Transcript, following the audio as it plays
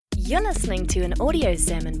You're listening to an audio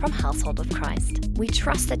sermon from Household of Christ. We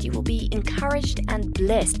trust that you will be encouraged and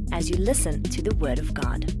blessed as you listen to the Word of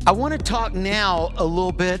God. I want to talk now a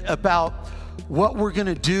little bit about what we're going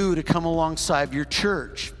to do to come alongside your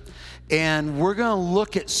church. And we're going to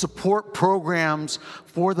look at support programs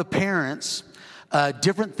for the parents,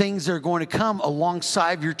 different things that are going to come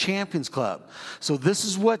alongside your Champions Club. So this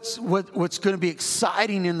is what's going to be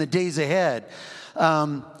exciting in the days ahead.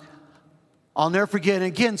 I'll never forget, and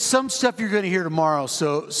again, some stuff you're going to hear tomorrow,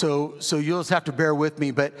 so you'll just have to bear with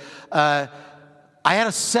me. But I had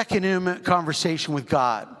a second intimate conversation with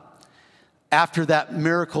God after that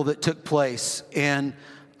miracle that took place. And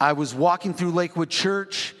I was walking through Lakewood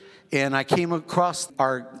Church, and I came across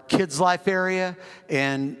our Kids Life area.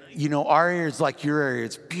 And, you know, our area is like your area.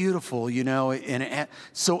 It's beautiful, you know, and it's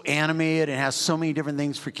so animated and has so many different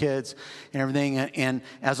things for kids and everything. And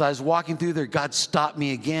as I was walking through there, God stopped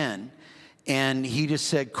me again. And he just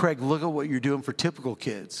said, Craig, look at what you're doing for typical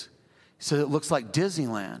kids. He said, it looks like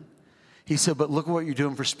Disneyland. He said, but look at what you're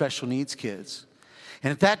doing for special needs kids.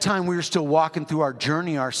 And at that time, we were still walking through our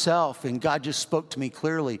journey ourselves, and God just spoke to me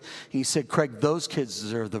clearly. He said, Craig, those kids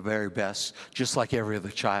deserve the very best, just like every other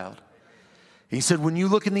child. And he said, when you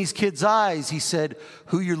look in these kids' eyes, he said,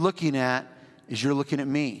 who you're looking at is you're looking at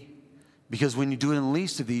me. Because when you do it in the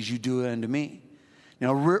least of these, you do it unto me.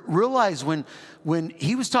 Now, realize when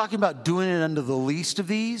he was talking about doing it unto the least of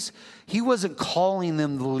these, he wasn't calling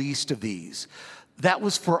them the least of these. That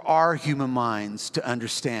was for our human minds to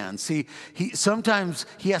understand. See, sometimes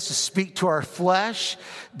he has to speak to our flesh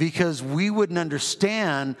because we wouldn't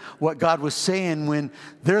understand what God was saying when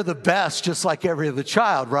they're the best, just like every other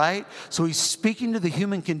child, right? So he's speaking to the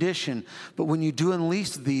human condition. But when you do in the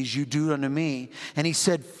least of these, you do it unto me. And he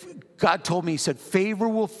said, God told me, he said, favor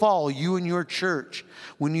will follow you and your church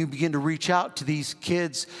when you begin to reach out to these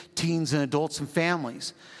kids, teens, and adults and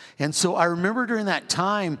families. And so I remember during that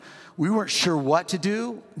time, we weren't sure what to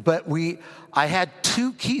do, but I had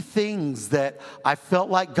two key things that I felt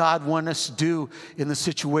like God wanted us to do in the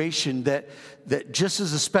situation that just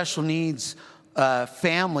as a special needs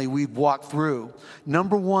family we'd walk through.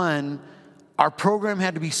 Number one, our program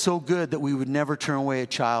had to be so good that we would never turn away a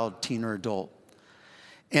child, teen, or adult.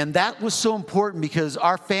 And that was so important because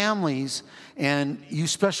our families, and you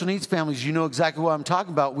special needs families, you know exactly what I'm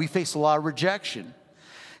talking about, we face a lot of rejection.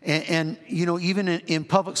 And you know, even in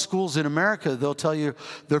public schools in America, they'll tell you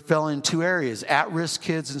they're failing in two areas, at-risk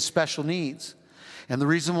kids and special needs. And the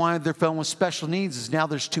reason why they're failing with special needs is now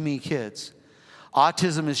there's too many kids.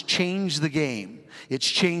 Autism has changed the game. It's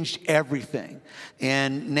changed everything.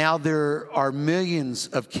 And now there are millions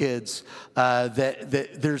of kids that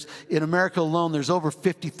there's, in America alone, there's over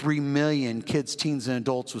 53 million kids, teens, and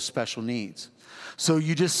adults with special needs. So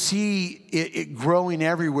you just see it growing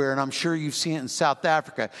everywhere, and I'm sure you've seen it in South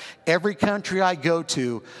Africa. Every country I go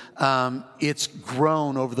to, it's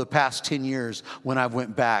grown over the past 10 years when I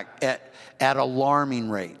went back at alarming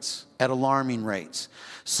rates,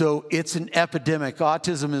 So it's an epidemic.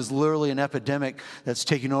 Autism is literally an epidemic that's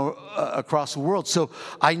taking over across the world. So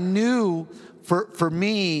I knew for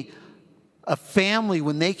me, a family,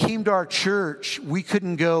 when they came to our church, we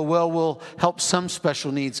couldn't go, well, we'll help some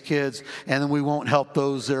special needs kids and then we won't help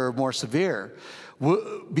those that are more severe.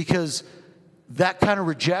 Because that kind of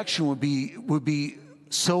rejection would be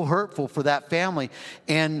so hurtful for that family.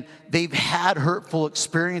 And they've had hurtful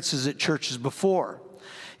experiences at churches before.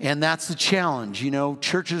 And that's the challenge. You know,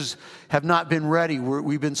 churches have not been ready.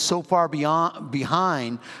 We've been so far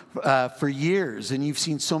behind for years. And you've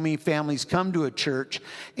seen so many families come to a church,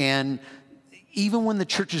 and even when the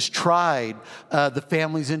churches tried, the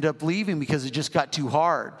families end up leaving because it just got too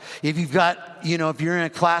hard. If you've got, you know, if you're in a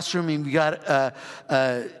classroom and you've got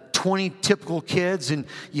 20 typical kids and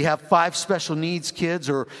you have 5 special needs kids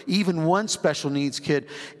or even one special needs kid,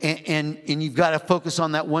 and you've got to focus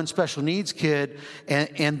on that one special needs kid,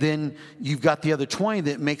 and then you've got the other 20,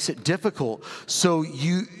 that makes it difficult.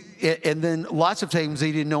 And then lots of times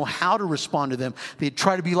they didn't know how to respond to them. They'd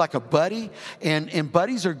try to be like a buddy, and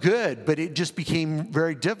buddies are good, but it just became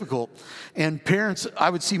very difficult. And parents,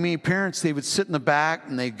 I would see many parents, they would sit in the back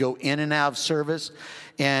and they'd go in and out of service,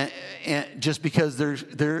 and just because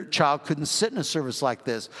their child couldn't sit in a service like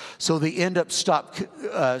this. So they end up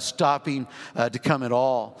stopping to come at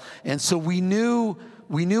all. And so we knew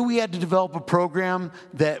we had to develop a program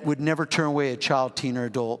that would never turn away a child, teen, or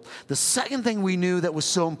adult. The second thing we knew that was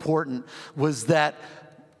so important was that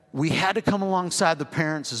we had to come alongside the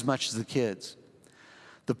parents as much as the kids.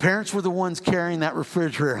 The parents were the ones carrying that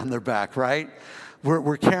refrigerator on their back, right?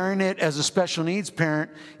 We're carrying it as a special needs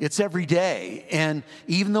parent. It's every day. And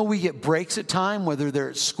even though we get breaks at time, whether they're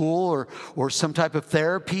at school or some type of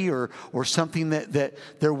therapy or something that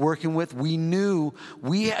they're working with, we knew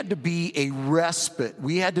we had to be a respite.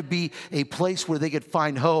 We had to be a place where they could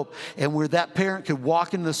find hope and where that parent could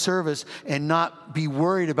walk into the service and not be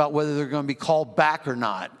worried about whether they're going to be called back or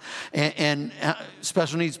not. And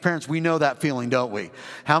special needs parents, we know that feeling, don't we?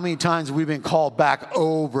 How many times have we been called back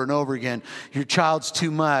over and over again? Your child's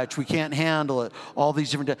too much. We can't handle it. All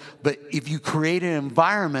these different. But if you create an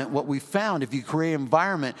environment, what we found, if you create an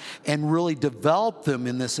environment and really develop them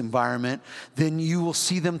in this environment, then you will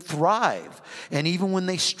see them thrive. And even when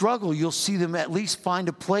they struggle, you'll see them at least find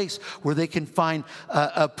a place where they can find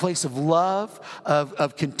a place of love,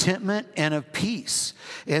 of contentment, and of peace.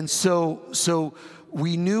 And so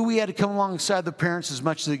we knew we had to come alongside the parents as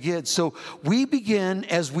much as the kids. So we began,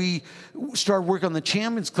 as we started working on the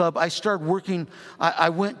Champions Club, I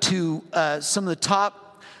went to some of the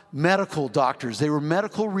top medical doctors. They were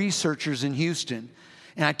medical researchers in Houston.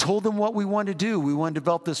 And I told them what we wanted to do. We wanted to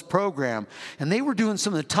develop this program. And they were doing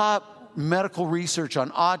some of the top medical research on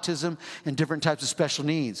autism and different types of special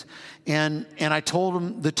needs. And I told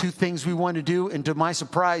them the two things we wanted to do, and to my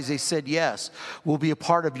surprise, they said, yes, we'll be a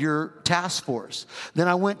part of your task force. Then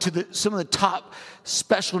I went to some of the top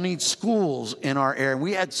special needs schools in our area, and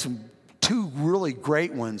we had two really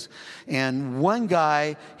great ones. And one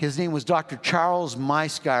guy, his name was Dr. Charles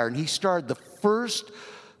Maisgeyer, and he started the first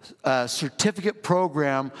certificate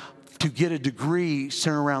program to get a degree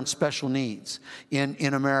centered around special needs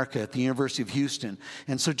in America at the University of Houston.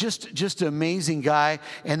 And so just an amazing guy.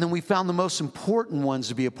 And then we found the most important ones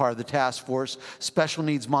to be a part of the task force, special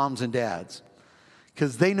needs moms and dads.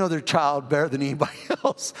 Because they know their child better than anybody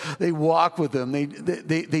else. They walk with them.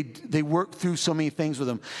 They work through so many things with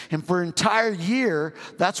them. And for an entire year,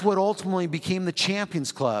 that's what ultimately became the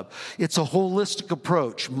Champions Club. It's a holistic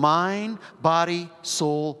approach: mind, body,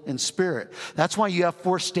 soul, and spirit. That's why you have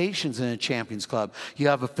 4 stations in a Champions Club. You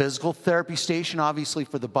have a physical therapy station, obviously,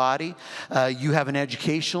 for the body. You have an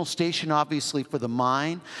educational station, obviously, for the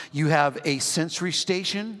mind. You have a sensory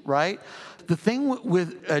station, right? The thing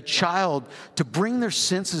with a child, to bring their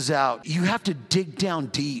senses out, you have to dig down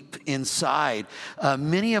deep inside.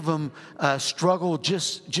 Many of them struggle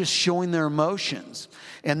just showing their emotions.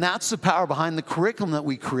 And that's the power behind the curriculum that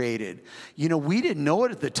we created. You know, we didn't know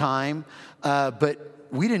it at the time, but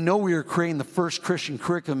we didn't know we were creating the first Christian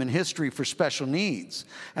curriculum in history for special needs.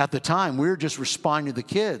 At the time, we were just responding to the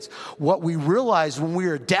kids. What we realized when we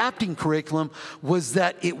were adapting curriculum was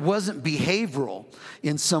that it wasn't behavioral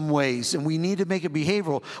in some ways, and we need to make it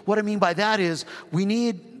behavioral. What I mean by that is we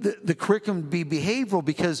need the curriculum to be behavioral,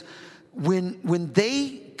 because when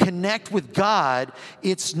they connect with God,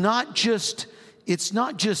 it's not just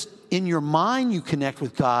in your mind you connect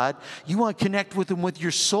with God. You want to connect with Him with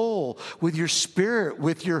your soul, with your spirit,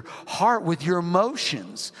 with your heart, with your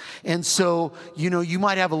emotions. And so, you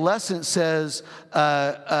might have a lesson that says,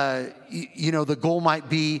 the goal might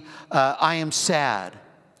be, I am sad.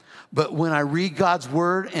 But when I read God's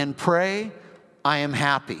word and pray, I am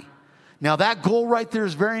happy. Now, that goal right there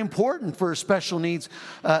is very important for a special needs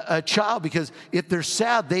a child, because if they're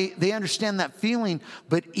sad, they understand that feeling,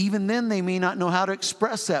 but even then they may not know how to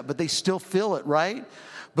express that, but they still feel it, right?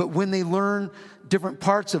 But when they learn different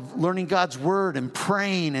parts of learning God's word and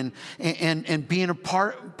praying and being a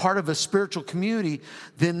part of a spiritual community,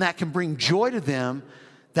 then that can bring joy to them.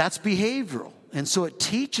 That's behavioral. And so it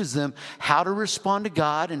teaches them how to respond to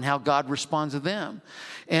God and how God responds to them.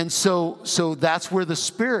 And so that's where the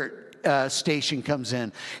spirit station comes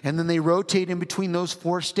in. And then they rotate in between those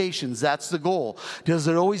 4 stations. That's the goal. Does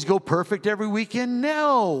it always go perfect every weekend?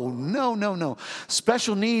 No.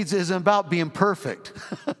 Special needs isn't about being perfect.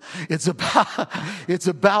 It's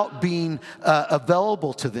about being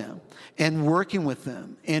available to them and working with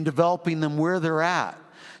them and developing them where they're at,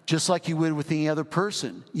 just like you would with any other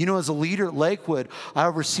person. As a leader at Lakewood, I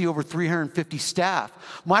oversee over 350 staff.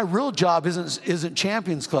 My real job isn't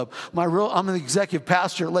Champions Club. I'm an executive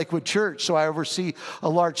pastor at Lakewood Church, so I oversee a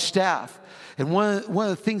large staff. And one of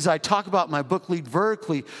the things I talk about in my book, Lead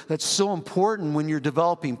Vertically, that's so important when you're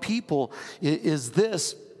developing people is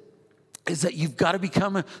that you've got to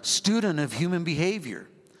become a student of human behavior.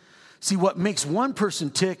 See, what makes one person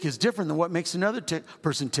tick is different than what makes another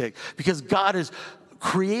person tick, because God has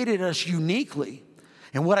created us uniquely.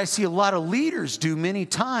 And what I see a lot of leaders do many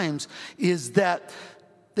times is that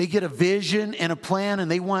they get a vision and a plan, and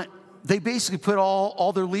they want they basically put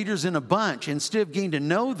all their leaders in a bunch. Instead of getting to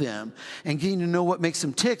know them and getting to know what makes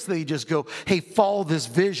them tick, they just go, hey, follow this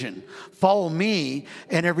vision, follow me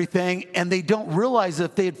and everything. And they don't realize that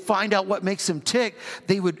if they'd find out what makes them tick,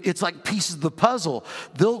 it's like pieces of the puzzle.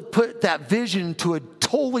 They'll put that vision to a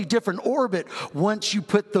totally different orbit once you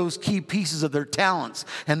put those key pieces of their talents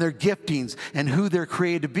and their giftings and who they're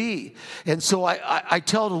created to be. And so I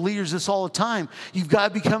tell the leaders this all the time. You've got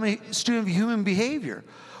to become a student of human behavior.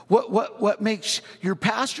 What makes your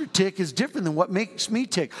pastor tick is different than what makes me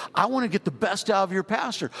tick. I want to get the best out of your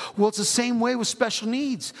pastor. Well, it's the same way with special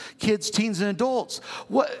needs, kids, teens, and adults.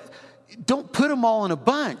 Don't put them all in a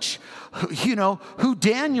bunch. You know, who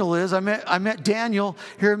Daniel is, I met Daniel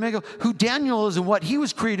here at Mego. Who Daniel is and what he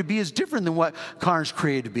was created to be is different than what Connor's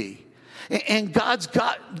created to be. And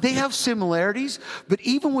they have similarities, but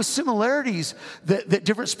even with similarities that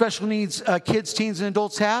different special needs kids, teens, and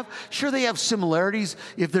adults have, sure they have similarities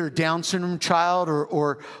if they're a Down syndrome child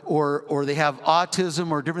or they have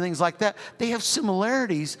autism or different things like that. They have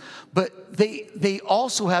similarities, but they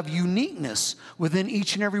also have uniqueness within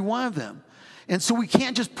each and every one of them. And so we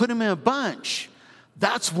can't just put them in a bunch.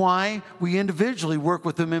 That's why we individually work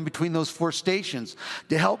with them in between those 4 stations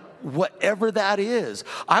to help whatever that is.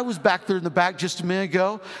 I was back there in the back just a minute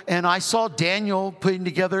ago, and I saw Daniel putting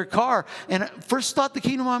together a car. And first thought that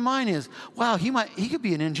came to my mind is, wow, he could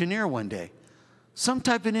be an engineer one day. Some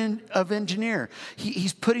type of engineer.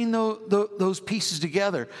 He's putting those pieces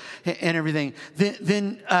together and everything.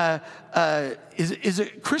 Then is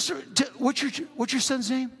it Christopher? What's your son's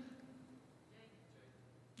name?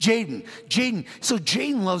 Jaden. So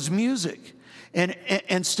Jaden loves music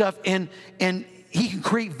and stuff, and he can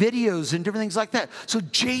create videos and different things like that. So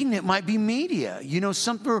Jaden, it might be media,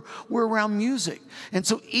 something we're around music. And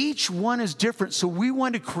so each one is different. So we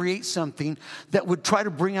wanted to create something that would try to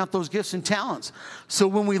bring out those gifts and talents. So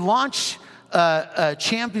when we launched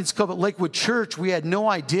Champions Club at Lakewood Church, we had no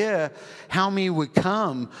idea how many would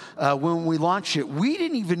come when we launched it. We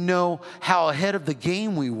didn't even know how ahead of the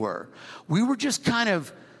game we were. We were just kind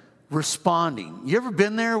of responding. You ever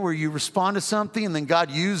been there where you respond to something and then God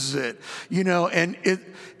uses it, and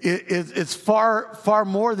it's far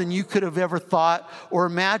more than you could have ever thought or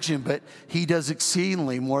imagined, but he does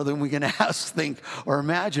exceedingly more than we can ask, think, or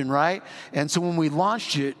imagine, right? And so when we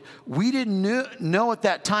launched it, we didn't know at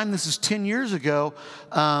that time, this is 10 years ago,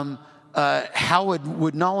 how it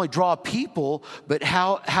would not only draw people, but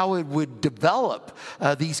how it would develop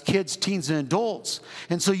these kids, teens, and adults.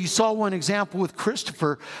 And so you saw one example with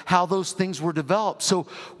Christopher, how those things were developed. So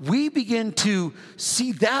we begin to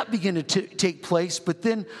see that begin to take place, but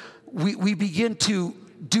then we begin to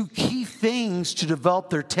do key things to develop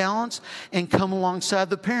their talents and come alongside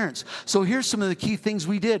the parents. So here's some of the key things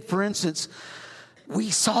we did. For instance, we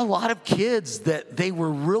saw a lot of kids that they were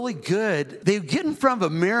really good. They would get in front of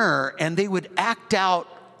a mirror and they would act out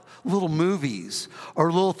little movies or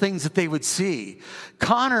little things that they would see.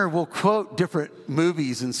 Connor will quote different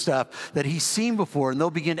movies and stuff that he's seen before, and they'll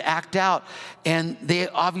begin to act out. And they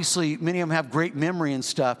obviously, many of them have great memory and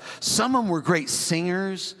stuff. Some of them were great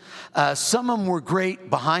singers. Some of them were great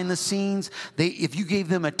behind the scenes. If you gave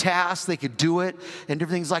them a task, they could do it and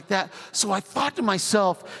different things like that. So I thought to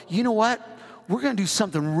myself, you know what? We're going to do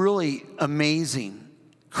something really amazing,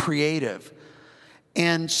 creative.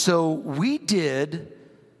 And so we did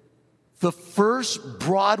the first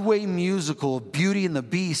Broadway musical of Beauty and the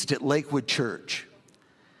Beast at Lakewood Church.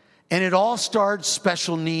 And it all starred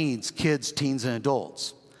special needs, kids, teens, and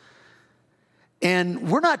adults. And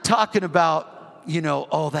we're not talking about,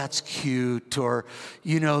 oh, that's cute, or,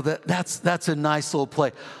 that's a nice little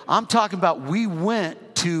play. I'm talking about we went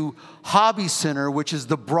to Hobby Center, which is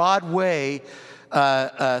the Broadway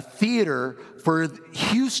theater for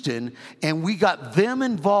Houston, and we got them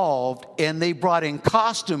involved, and they brought in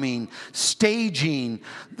costuming, staging,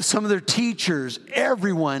 some of their teachers,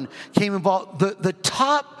 everyone came involved. The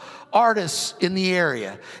top artists in the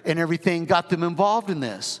area and everything got them involved in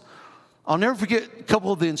this. I'll never forget a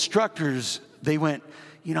couple of the instructors. They went,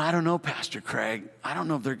 I don't know, Pastor Craig. I don't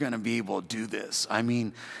know if they're going to be able to do this. I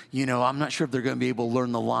mean, I'm not sure if they're going to be able to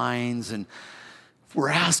learn the lines, and we're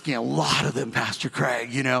asking a lot of them, Pastor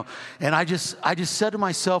Craig, And I just said to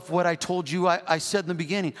myself what I told you I said in the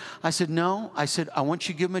beginning. I said, no. I said, I want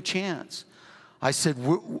you to give them a chance. I said,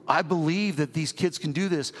 I believe that these kids can do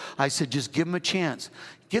this. I said, just give them a chance.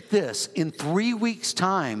 Get this. In 3 weeks'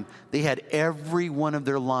 time, they had every one of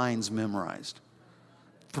their lines memorized.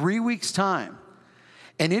 3 weeks' time.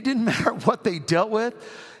 And it didn't matter what they dealt with.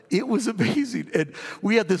 it was amazing. And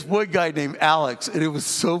we had this one guy named Alex, and it was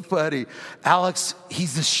so funny. Alex,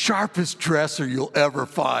 he's the sharpest dresser you'll ever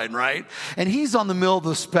find, right? And he's on the middle of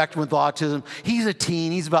the spectrum with autism. He's a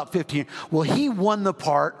teen. He's about 15. Well, he won the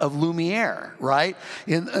part of Lumiere, right,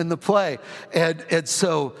 in the play. And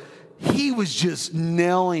so he was just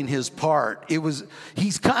nailing his part.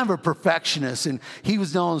 He's kind of a perfectionist, and he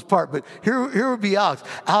was nailing his part. But here would be Alex.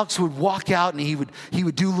 Alex would walk out, and he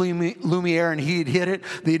would do Lumiere, and he'd hit it.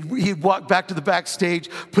 He'd walk back to the backstage,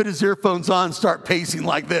 put his earphones on, and start pacing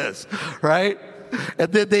like this, right?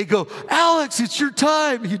 And then they go, Alex, it's your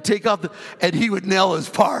time. He'd take off and he would nail his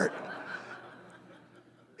part.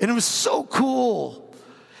 And it was so cool.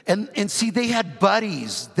 And see, they had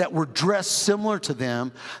buddies that were dressed similar to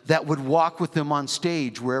them that would walk with them on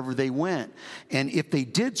stage wherever they went. And if they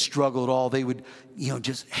did struggle at all, they would,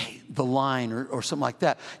 just, hey, the line or something like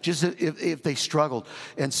that, just if they struggled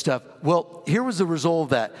and stuff. Well, here was the result of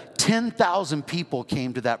that. 10,000 people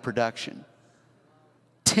came to that production.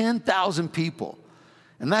 10,000 people.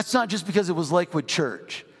 And that's not just because it was Lakewood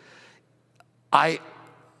Church. I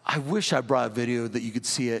wish I brought a video that you could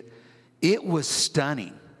see it. It was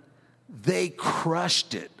stunning. They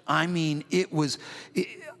crushed it. I mean,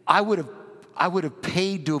 I would have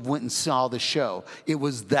paid to have went and saw the show. It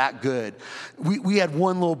was that good. We had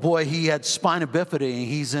one little boy. He had spina bifida.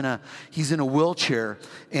 And he's in a wheelchair,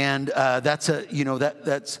 and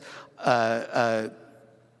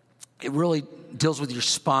it really deals with your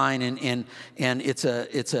spine, and it's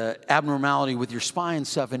a abnormality with your spine and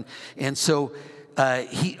stuff. And so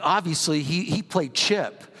he played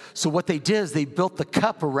chip. So what they did is they built the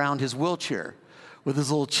cup around his wheelchair with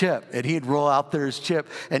his little chip. And he'd roll out there his chip,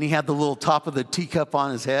 and he had the little top of the teacup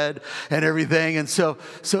on his head and everything. And so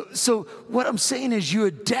what I'm saying is you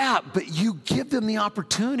adapt, but you give them the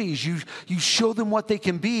opportunities. You show them what they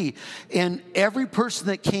can be. And every person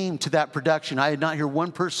that came to that production, I did not hear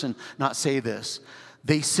one person not say this.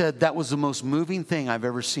 They said that was the most moving thing I've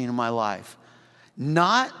ever seen in my life.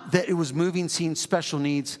 Not that it was moving seeing special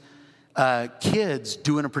needs kids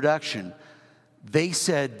doing a production. They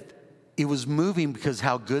said it was moving because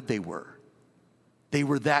how good they were. They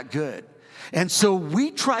were that good. And so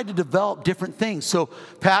we tried to develop different things. So,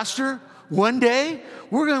 Pastor, one day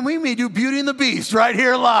we may do Beauty and the Beast right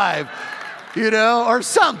here live, or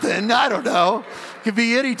something. I don't know. Could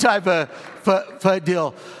be any type of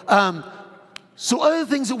deal. So other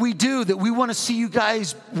things that we do that we want to see you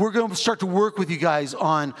guys, we're going to start to work with you guys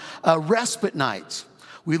on respite nights.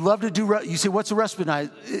 We love to do, you say, what's a respite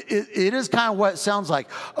night? It is kind of what it sounds like,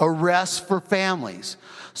 a rest for families.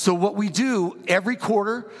 So what we do every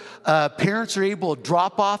quarter, parents are able to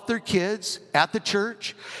drop off their kids at the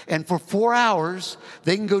church, and for 4 hours,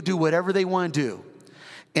 they can go do whatever they want to do.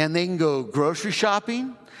 And they can go grocery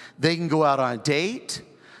shopping, they can go out on a date,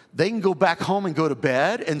 they can go back home and go to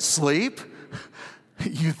bed and sleep.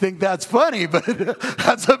 You think that's funny, but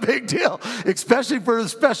that's a big deal, especially for the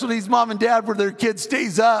special needs mom and dad where their kid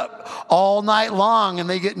stays up all night long and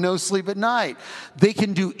they get no sleep at night. They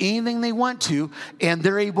can do anything they want to, and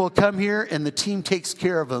they're able to come here, and the team takes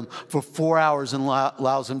care of them for 4 hours and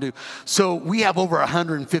allows them to. So we have over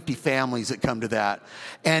 150 families that come to that,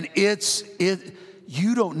 and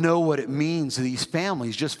you don't know what it means to these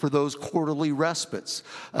families just for those quarterly respites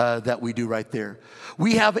that we do right there.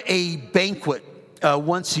 We have a banquet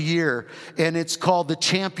once a year, and it's called the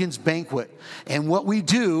Champions Banquet. And what we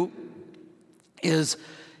do is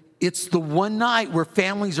it's the one night where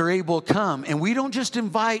families are able to come. And we don't just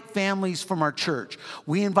invite families from our church.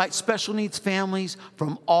 We invite special needs families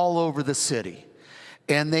from all over the city.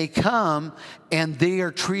 And they come, and they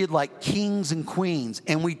are treated like kings and queens.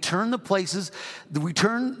 And we turn the place,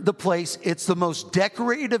 it's the most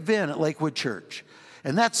decorated event at Lakewood Church.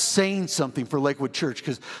 And that's saying something for Lakewood Church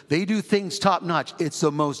because they do things top notch. It's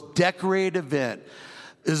the most decorated event.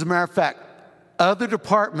 As a matter of fact, other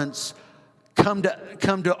departments come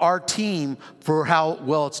to our team for how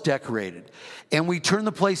well it's decorated. And we turn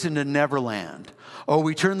the place into Neverland. Or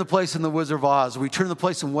we turn the place in the Wizard of Oz. Or we turn the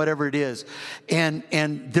place in whatever it is. And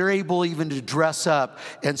they're able even to dress up.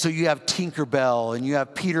 And so you have Tinkerbell, and you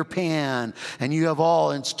have Peter Pan, and you have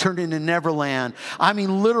and it's turned into Neverland. I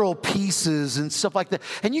mean, literal pieces and stuff like that.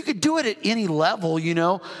 And you could do it at any level,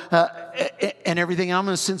 and everything. I'm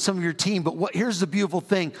going to send some of your team. But here's the beautiful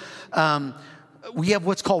thing. we have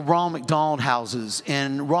what's called Ronald McDonald houses.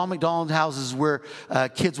 And Ronald McDonald houses where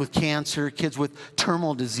kids with cancer, kids with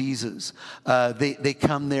terminal diseases, they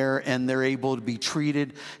come there and they're able to be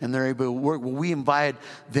treated and they're able to work. Well, we invited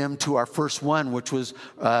them to our first one, which was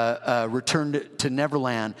Return to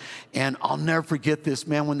Neverland. And I'll never forget this,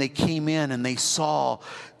 man, when they came in and they saw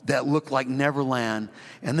that looked like Neverland.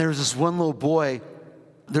 And there's this one little boy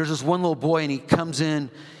and he comes in.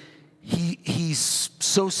 He's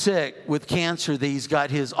so sick with cancer that he's got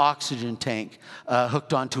his oxygen tank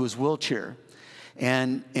hooked onto his wheelchair,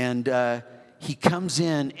 and he comes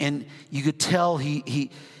in and you could tell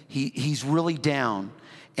he's really down.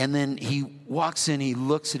 And then he walks in, he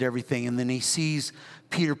looks at everything, and then he sees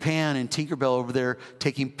Peter Pan and Tinkerbell over there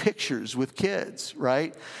taking pictures with kids,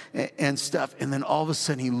 right, and stuff. And then all of a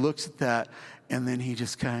sudden he looks at that, and then he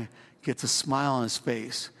just kind of gets a smile on his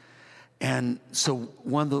face. And so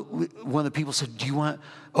one of the people said, "Do you want?"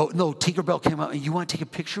 Oh no, Tinkerbell came out. "You want to take a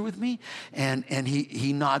picture with me?" And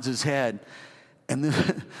he nods his head. And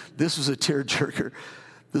then, this was a tearjerker.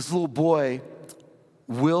 This little boy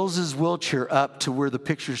wheels his wheelchair up to where the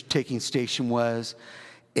picture taking station was,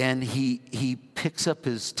 and he picks up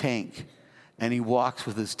his tank, and he walks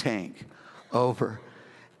with his tank over,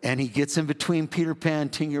 and he gets in between Peter Pan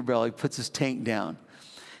and Tinkerbell. He puts his tank down.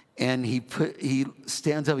 And he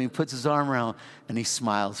stands up, and he puts his arm around, and he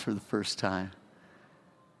smiles for the first time.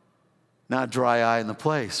 Not a dry eye in the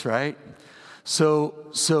place, right? So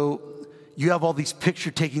you have all these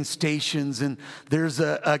picture-taking stations, and there's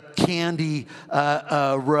a candy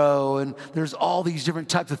row, and there's all these different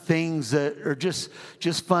types of things that are just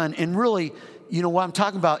fun. And really, you know what I'm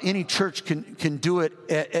talking about, any church can do it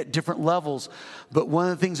at different levels. But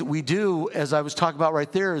one of the things that we do, as I was talking about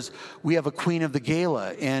right there, is we have a queen of the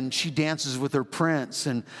gala, and she dances with her prince,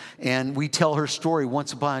 and we tell her story.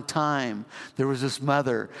 Once upon a time, there was this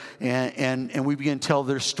mother, and we begin to tell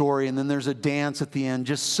their story, and then there's a dance at the end.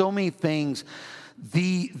 Just so many things.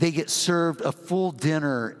 They get served a full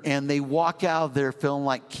dinner, and they walk out of there feeling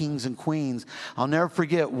like kings and queens. I'll never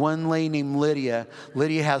forget one lady named Lydia.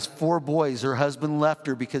 Lydia has 4 boys. Her husband left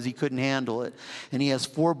her because he couldn't handle it. And he has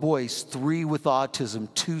 4 boys, 3 with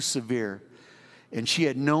autism, 2 severe. And she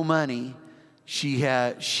had no money. She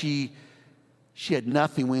had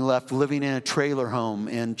nothing when we left, living in a trailer home.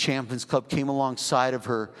 And Champions Club came alongside of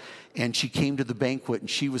her, and she came to the banquet, and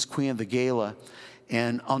she was queen of the gala.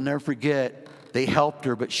 And I'll never forget, they helped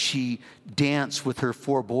her, but she danced with her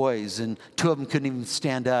 4 boys, and 2 of them couldn't even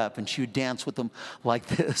stand up, and she would dance with them like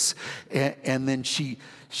this. And then she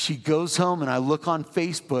goes home, and I look on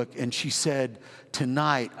Facebook, and she said,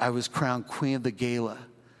 "Tonight I was crowned queen of the gala."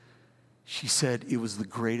 She said, "It was the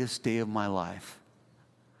greatest day of my life."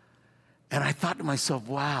 And I thought to myself,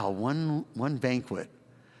 wow, one banquet,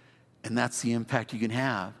 and that's the impact you can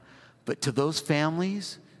have. But to those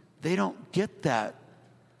families, they don't get that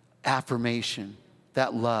affirmation,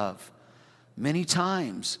 that love, many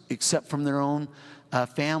times, except from their own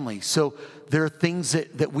family. So there are things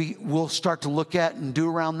that we will start to look at and do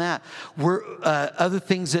around that. Other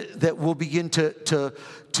things that we'll begin to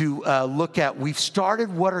look at. We've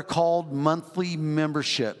started what are called monthly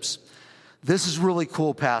memberships. This is really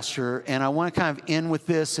cool, Pastor, and I want to kind of end with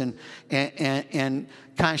this and kind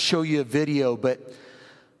of show you a video, but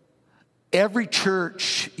every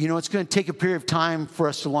church, you know, it's going to take a period of time for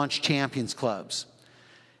us to launch Champions Clubs.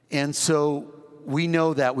 And so we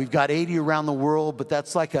know that. We've got 80 around the world, but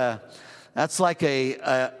that's like a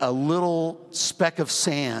little speck of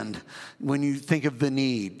sand when you think of the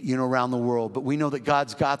need, you know, around the world. But we know that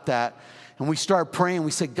God's got that. And we start praying.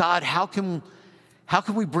 We said, God, how can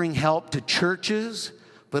we bring help to churches,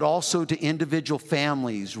 but also to individual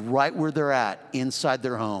families right where they're at inside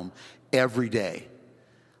their home every day?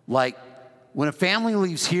 Like, when a family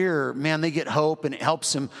leaves here, man, they get hope and it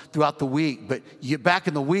helps them throughout the week. But you get back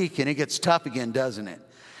in the week and it gets tough again, doesn't it?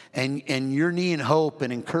 And you're needing hope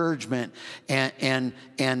and encouragement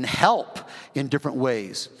and help in different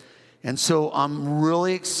ways. And so I'm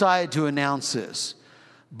really excited to announce this.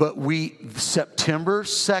 But September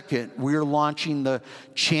 2nd, we are launching the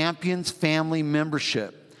Champions Family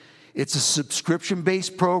Membership. It's a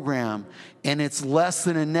subscription-based program, and it's less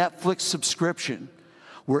than a Netflix subscription,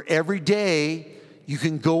 where every day you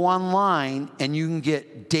can go online and you can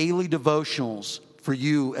get daily devotionals for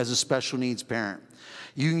you as a special needs parent.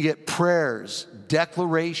 You can get prayers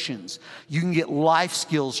declarations. You can get life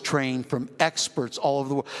skills trained from experts all over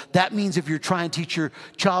the world. That means if you're trying to teach your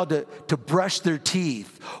child to brush their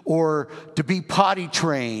teeth or to be potty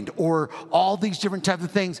trained or all these different types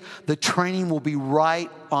of things, the training will be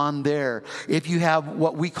right on there. If you have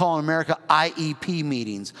what we call in America IEP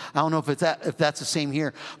meetings, I don't know if that's the same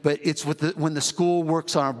here, but it's when the school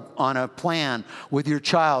works on a plan with your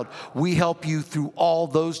child, we help you through all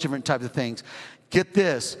those different types of things. Get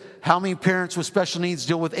this, how many parents with special needs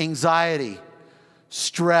deal with anxiety,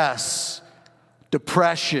 stress,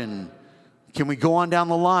 depression? Can we go on down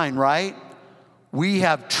the line, right? We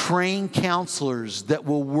have trained counselors that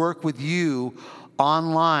will work with you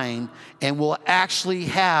online, and we'll actually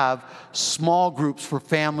have small groups for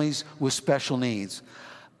families with special needs.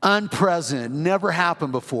 Unprecedented, never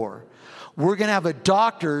happened before. We're going to have a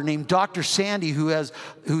doctor named Dr. Sandy who's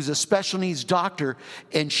a special needs doctor,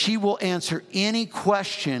 and she will answer any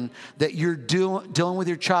question that you're dealing with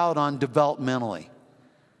your child on developmentally.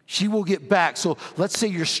 She will get back. So let's say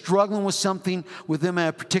you're struggling with something with them at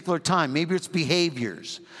a particular time. Maybe it's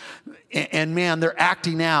behaviors. And man, they're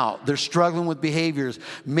acting out. They're struggling with behaviors.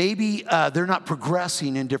 Maybe they're not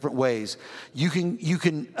progressing in different ways. You can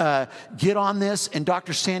get on this, and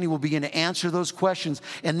Dr. Sandy will begin to answer those questions.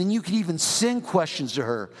 And then you can even send questions to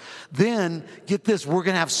her. Then, get this, we're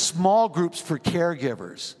going to have small groups for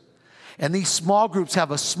caregivers. And these small groups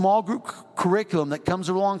have a small group curriculum that comes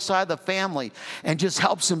alongside the family and just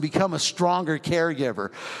helps them become a stronger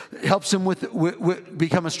caregiver, helps them with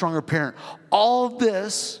become a stronger parent. All of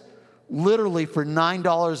this literally for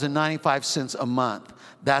 $9.95 a month.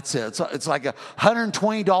 That's it. It's like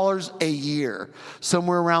 $120 a year,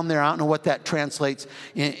 somewhere around there. I don't know what that translates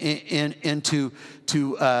into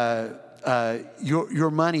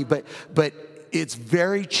your money, but it's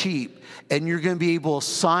very cheap, and you're going to be able to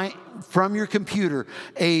sign from your computer.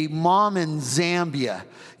 A mom in Zambia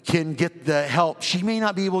can get the help. She may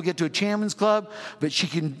not be able to get to a Champions Club, but she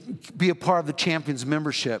can be a part of the Champions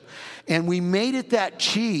membership. And we made it that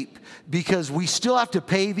cheap because we still have to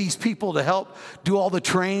pay these people to help do all the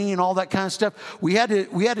training and all that kind of stuff. We had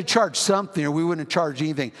to charge something, or we wouldn't have charged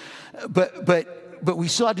anything. But we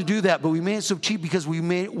still had to do that, but we made it so cheap because we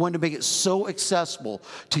wanted to make it so accessible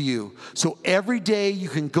to you. So every day you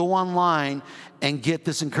can go online and get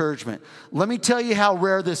this encouragement. Let me tell you how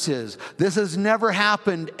rare this is. This has never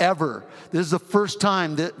happened ever. This is the first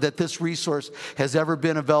time that this resource has ever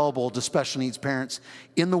been available to special needs parents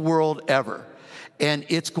in the world ever. And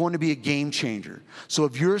it's going to be a game changer. So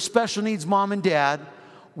if you're a special needs mom and dad,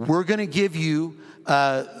 we're going to give you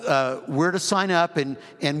where to sign up, and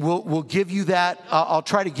we'll give you that. I'll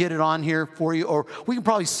try to get it on here for you, or we can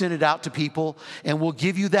probably send it out to people, and we'll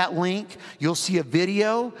give you that link. You'll see a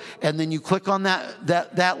video, and then you click on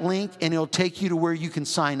that link, and it'll take you to where you can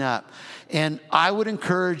sign up. And I would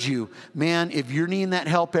encourage you, man, if you're needing that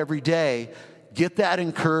help every day, get that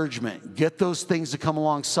encouragement. Get those things to come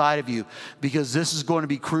alongside of you, because this is going to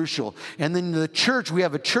be crucial. And then the church, we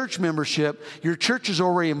have a church membership. Your church is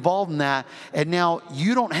already involved in that. And now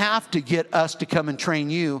you don't have to get us to come and train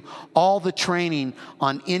you. All the training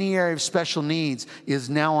on any area of special needs is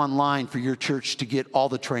now online for your church to get all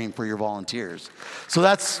the training for your volunteers. So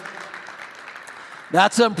that's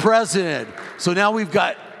unprecedented. So now we've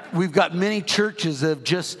got many churches that have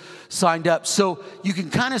just signed up. So you can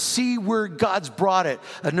kind of see where God's brought it.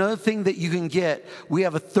 Another thing that you can get, we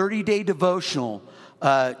have a 30-day devotional,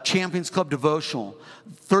 Champions Club devotional,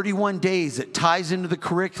 31 days that ties into the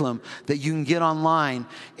curriculum that you can get online,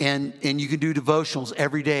 and you can do devotionals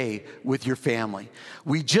every day with your family.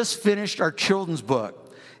 We just finished our children's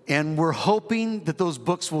book, and we're hoping that those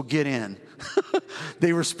books will get in.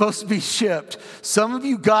 They were supposed to be shipped. Some of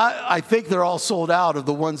you I think they're all sold out of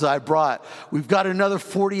the ones I brought. We've got another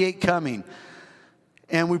 48 coming.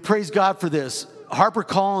 And we praise God for this.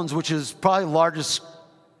 HarperCollins, which is probably the largest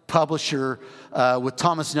publisher, with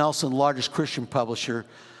Thomas Nelson, the largest Christian publisher,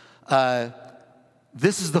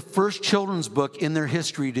 this is the first children's book in their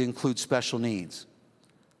history to include special needs.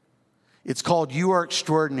 It's called You Are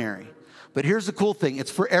Extraordinary. But here's the cool thing.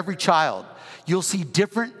 It's for every child. You'll see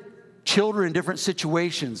different children in different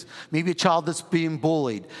situations. Maybe a child that's being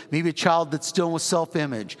bullied. Maybe a child that's dealing with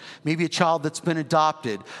self-image. Maybe a child that's been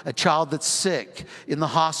adopted. A child that's sick in the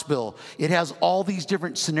hospital. It has all these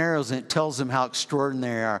different scenarios, and it tells them how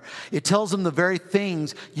extraordinary they are. It tells them the very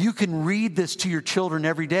things. You can read this to your children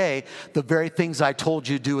every day, the very things I told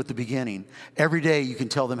you to do at the beginning. Every day you can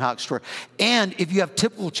tell them how extraordinary. And if you have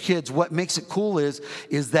typical kids, what makes it cool is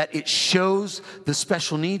that it shows the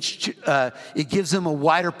special needs. It gives them a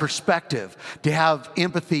wider perspective perspective, to have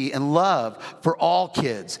empathy and love for all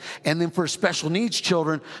kids. And then for special needs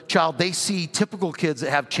child, they see typical kids that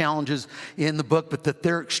have challenges in the book, but that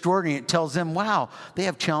they're extraordinary. It tells them, wow, they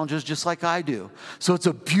have challenges just like I do. So it's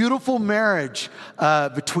a beautiful marriage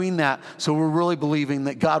between that. So we're really believing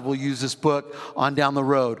that God will use this book on down the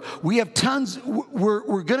road. We have tons.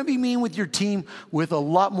 We're going to be meeting with your team with a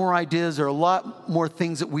lot more ideas or a lot more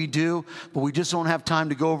things that we do, but we just don't have time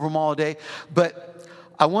to go over them all today. But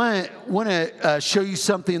I want to show you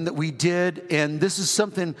something that we did, and this is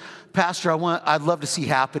something, Pastor, I'd love to see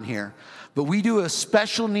happen here. But we do a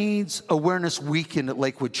special needs awareness weekend at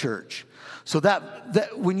Lakewood Church. So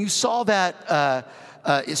that when you saw that,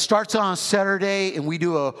 it starts on a Saturday, and we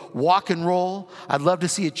do a walk and roll. I'd love to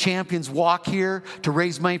see a Champions Walk here to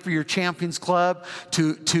raise money for your Champions Club,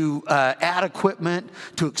 to add equipment,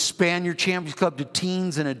 to expand your Champions Club to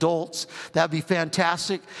teens and adults. That'd be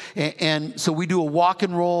fantastic. And so we do a walk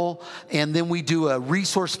and roll, and then we do a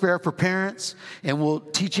resource fair for parents, and we'll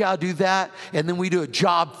teach you how to do that. And then we do a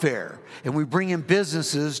job fair, and we bring in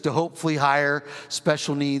businesses to hopefully hire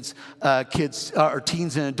special needs kids or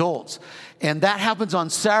teens and adults. And that happens on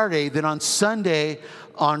Saturday. Then on Sunday,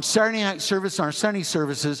 on Saturday night service, on our Sunday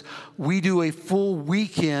services, we do a full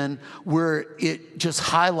weekend where it just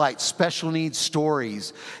highlights special needs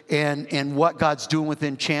stories and what God's doing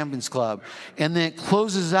within Champions Club. And then it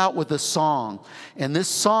closes out with a song. And this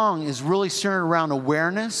song is really centered around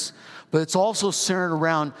awareness, but it's also centered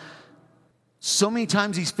around so many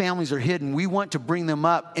times these families are hidden. We want to bring them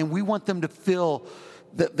up, and we want them to feel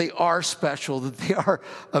that they are special, that they are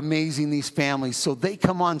amazing, these families. So they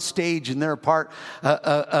come on stage and they're a part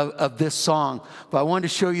of this song. But I wanted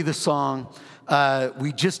to show you the song.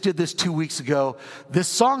 We just did this 2 weeks ago.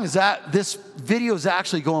 This video is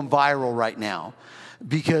actually going viral right now,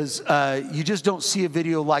 because you just don't see a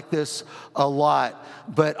video like this a lot.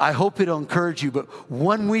 But I hope it'll encourage you. But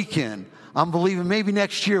one weekend, I'm believing maybe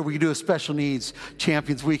next year we can do a special needs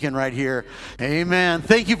Champions Weekend right here. Amen.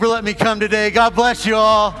 Thank you for letting me come today. God bless you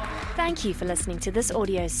all. Thank you for listening to this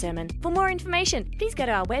audio sermon. For more information, please go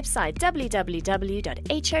to our website, www.hoc.org.za.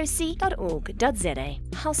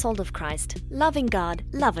 Household of Christ, loving God,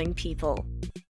 loving people.